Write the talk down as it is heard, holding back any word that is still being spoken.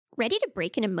Ready to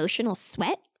break an emotional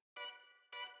sweat?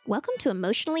 Welcome to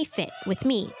Emotionally Fit with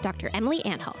me, Dr. Emily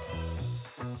Anhalt.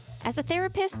 As a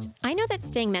therapist, I know that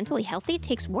staying mentally healthy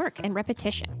takes work and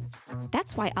repetition.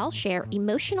 That's why I'll share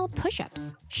emotional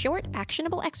push-ups, short,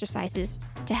 actionable exercises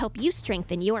to help you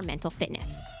strengthen your mental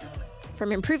fitness.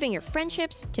 From improving your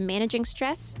friendships to managing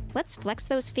stress, let's flex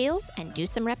those feels and do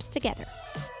some reps together.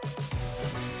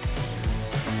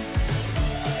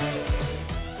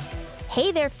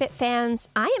 Hey there, Fit fans.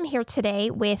 I am here today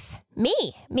with me,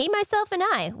 myself, and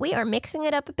I. We are mixing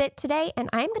it up a bit today, and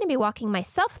I'm going to be walking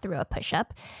myself through a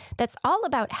push-up that's all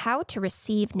about how to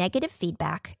receive negative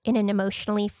feedback in an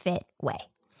emotionally fit way.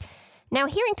 Now,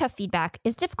 hearing tough feedback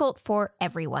is difficult for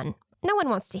everyone. No one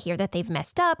wants to hear that they've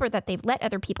messed up or that they've let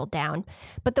other people down,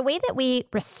 but the way that we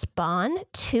respond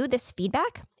to this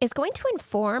feedback is going to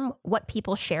inform what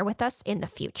people share with us in the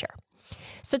future.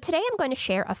 So today I'm going to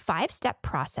share a 5-step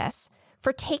process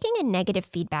for taking in negative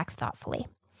feedback thoughtfully.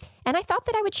 And I thought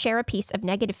that I would share a piece of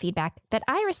negative feedback that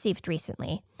I received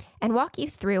recently and walk you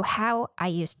through how I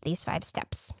used these 5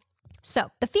 steps. So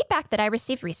the feedback that I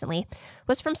received recently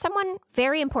was from someone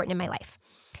very important in my life.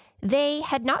 They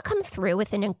had not come through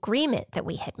with an agreement that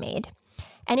we had made.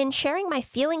 And in sharing my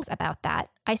feelings about that,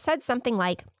 I said something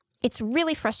like, "It's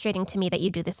really frustrating to me that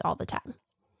you do this all the time."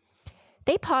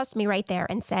 They paused me right there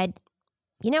and said,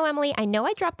 "You know, Emily, I know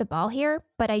I dropped the ball here,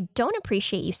 but I don't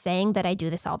appreciate you saying that I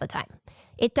do this all the time.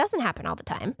 It doesn't happen all the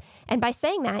time. And by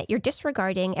saying that, you're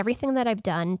disregarding everything that I've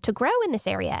done to grow in this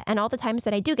area and all the times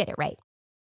that I do get it right."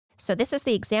 So this is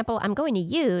the example I'm going to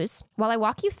use while I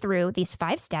walk you through these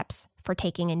 5 steps for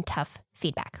taking in tough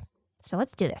feedback. So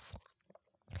let's do this.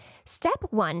 Step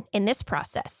 1 in this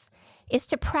process is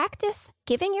to practice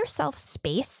giving yourself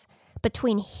space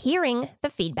between hearing the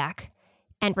feedback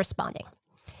and responding.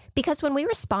 Because when we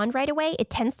respond right away, it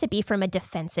tends to be from a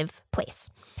defensive place.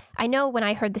 I know when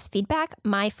I heard this feedback,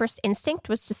 my first instinct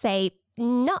was to say,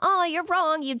 "No, you're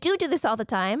wrong. You do this all the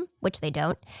time," which they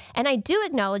don't. And I do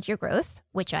acknowledge your growth,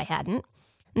 which I hadn't.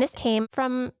 And this came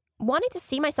from wanting to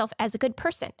see myself as a good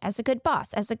person, as a good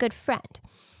boss, as a good friend.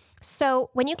 So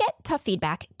when you get tough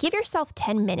feedback, give yourself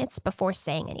 10 minutes before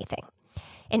saying anything.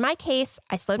 In my case,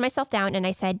 I slowed myself down and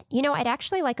I said, "You know, I'd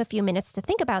actually like a few minutes to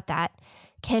think about that.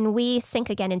 Can we sync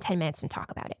again in 10 minutes and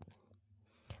talk about it?"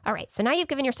 All right, so now you've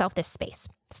given yourself this space.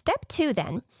 Step 2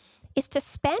 then is to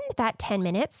spend that 10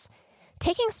 minutes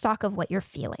taking stock of what you're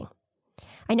feeling.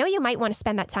 I know you might want to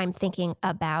spend that time thinking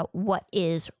about what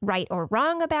is right or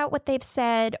wrong about what they've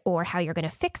said or how you're going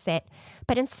to fix it,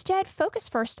 but instead focus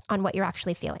first on what you're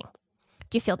actually feeling.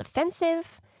 Do you feel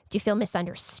defensive? Do you feel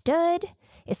misunderstood?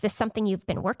 Is this something you've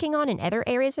been working on in other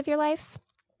areas of your life?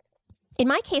 In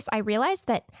my case, I realized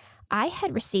that I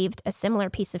had received a similar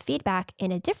piece of feedback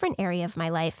in a different area of my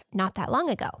life not that long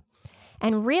ago.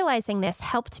 And realizing this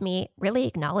helped me really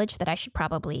acknowledge that I should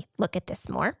probably look at this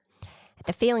more.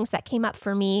 The feelings that came up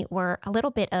for me were a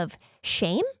little bit of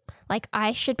shame, like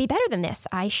I should be better than this.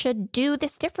 I should do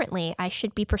this differently. I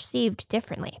should be perceived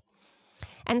differently.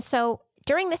 And so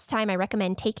during this time, I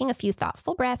recommend taking a few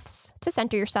thoughtful breaths to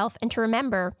center yourself and to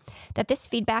remember that this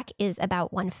feedback is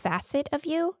about one facet of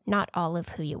you, not all of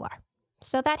who you are.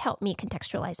 So that helped me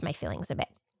contextualize my feelings a bit.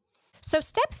 So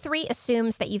step 3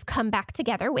 assumes that you've come back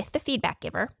together with the feedback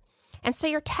giver. And so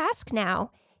your task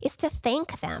now is to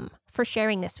thank them for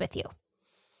sharing this with you.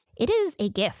 It is a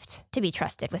gift to be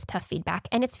trusted with tough feedback,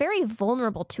 and it's very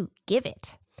vulnerable to give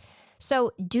it.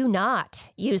 So do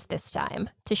not use this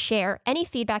time to share any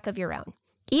feedback of your own,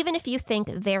 even if you think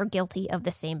they're guilty of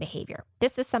the same behavior.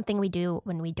 This is something we do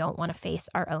when we don't want to face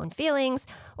our own feelings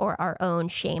or our own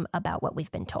shame about what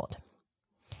we've been told.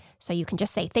 So you can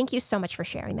just say, "Thank you so much for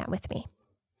sharing that with me."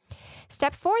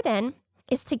 Step 4 then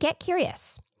is to get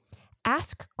curious.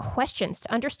 Ask questions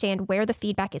to understand where the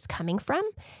feedback is coming from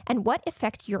and what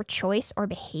effect your choice or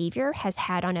behavior has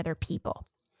had on other people.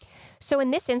 So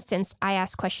in this instance, I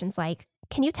ask questions like,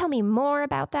 "Can you tell me more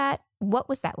about that? What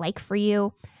was that like for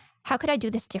you? How could I do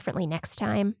this differently next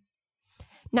time?"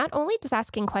 Not only does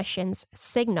asking questions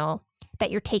signal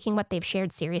that you're taking what they've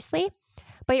shared seriously,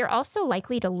 but you're also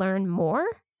likely to learn more,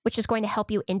 which is going to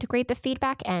help you integrate the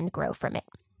feedback and grow from it.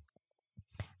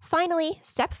 Finally,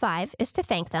 step 5 is to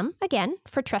thank them, again,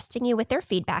 for trusting you with their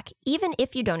feedback, even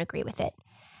if you don't agree with it,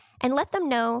 and let them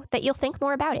know that you'll think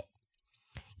more about it.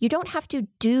 You don't have to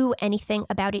do anything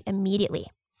about it immediately.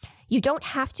 You don't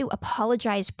have to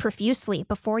apologize profusely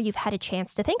before you've had a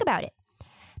chance to think about it.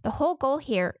 The whole goal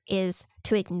here is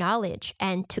to acknowledge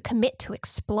and to commit to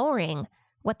exploring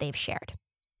what they've shared.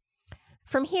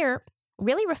 From here,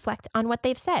 really reflect on what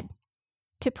they've said.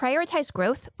 To prioritize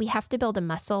growth, we have to build a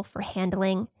muscle for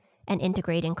handling and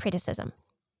integrating criticism.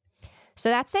 So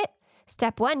that's it.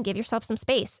 Step 1, give yourself some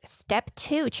space. Step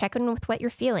 2, check in with what you're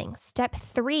feeling. Step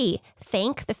 3,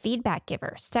 thank the feedback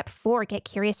giver. Step 4, get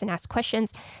curious and ask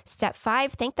questions. Step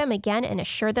 5, thank them again and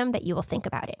assure them that you will think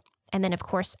about it. And then, of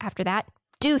course, after that,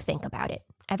 do think about it.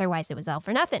 Otherwise, it was all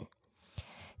for nothing.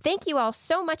 Thank you all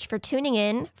so much for tuning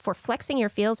in, for flexing your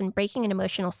feels and breaking an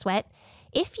emotional sweat.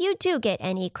 If you do get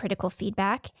any critical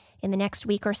feedback in the next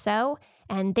week or so,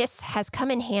 and this has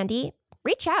come in handy,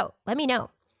 reach out. Let me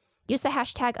know. Use the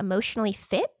hashtag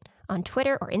 #emotionallyfit on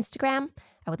Twitter or Instagram.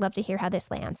 I would love to hear how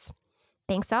this lands.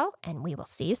 Thanks all, and we will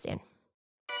see you soon.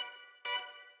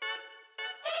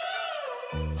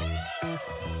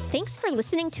 Thanks for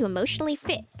listening to Emotionally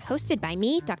Fit, hosted by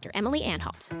me, Dr. Emily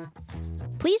Anhalt.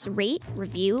 Please rate,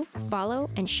 review, follow,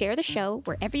 and share the show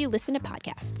wherever you listen to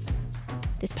podcasts.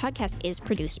 This podcast is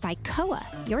produced by COA,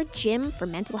 your gym for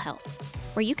mental health,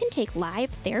 where you can take live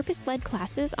therapist-led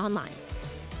classes online.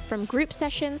 From group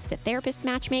sessions to therapist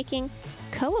matchmaking,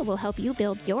 COA will help you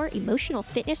build your emotional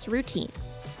fitness routine.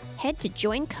 Head to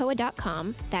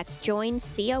joincoa.com, that's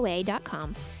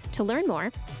joincoa.com, to learn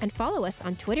more and follow us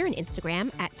on Twitter and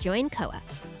Instagram at joincoa.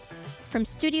 From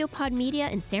Studio Pod Media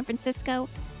in San Francisco,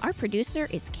 our producer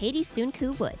is Katie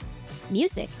Soonku Wood.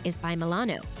 Music is by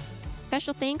Milano.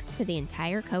 Special thanks to the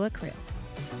entire COA crew.